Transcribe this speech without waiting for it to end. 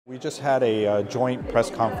We just had a joint press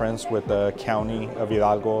conference with the County of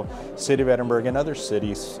Hidalgo, City of Edinburgh, and other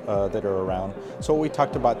cities that are around. So what we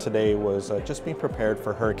talked about today was just being prepared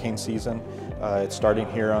for hurricane season. It's starting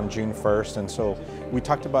here on June 1st, and so we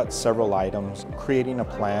talked about several items. Creating a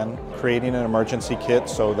plan, creating an emergency kit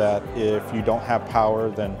so that if you don't have power,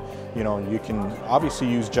 then you can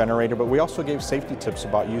obviously use generator, but we also gave safety tips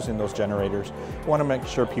about using those generators. We want to make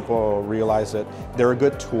sure people realize that they're a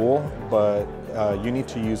good tool, but you need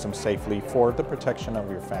to use them safely for the protection of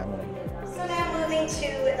your family. So now moving to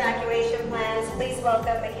evacuation plans, please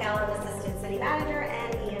welcome McAllen Assistant City Manager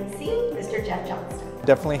and EMC, Mr. Jeff Johnston.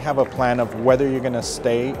 Definitely have a plan of whether you're going to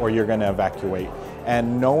stay or you're going to evacuate.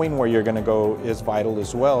 And knowing where you're going to go is vital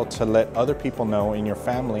as well, to let other people know in your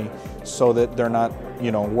family so that they're not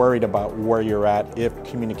worried about where you're at if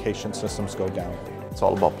communication systems go down. It's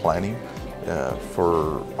all about planning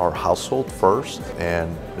for our household first,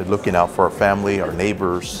 and looking out for our family, our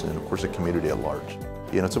neighbors, and of course the community at large.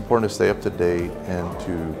 It's important to stay up to date and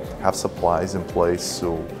to have supplies in place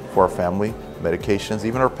so for our family, medications,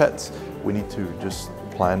 even our pets. We need to just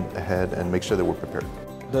plan ahead and make sure that we're prepared.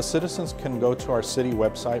 The citizens can go to our city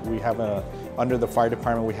website. We have under the fire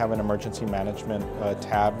department, we have an emergency management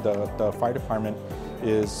tab. The fire department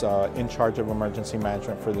is in charge of emergency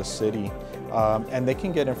management for the city, and they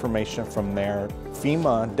can get information from there.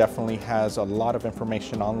 FEMA definitely has a lot of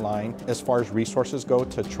information online as far as resources go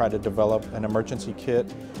to try to develop an emergency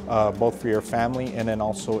kit, both for your family and then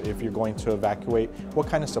also if you're going to evacuate, what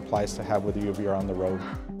kind of supplies to have with you if you're on the road.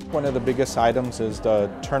 One of the biggest items is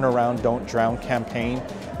the Turn Around, Don't Drown campaign,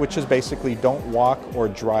 which is basically don't walk or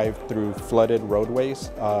drive through flooded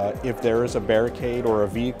roadways. If there is a barricade or a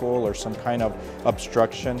vehicle or some kind of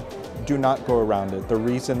obstruction, do not go around it. The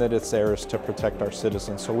reason that it's there is to protect our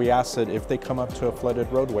citizens. So we ask that if they come up to a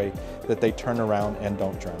flooded roadway, that they turn around and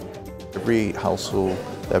don't drown. Every household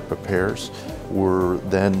that prepares, we're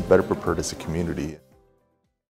then better prepared as a community.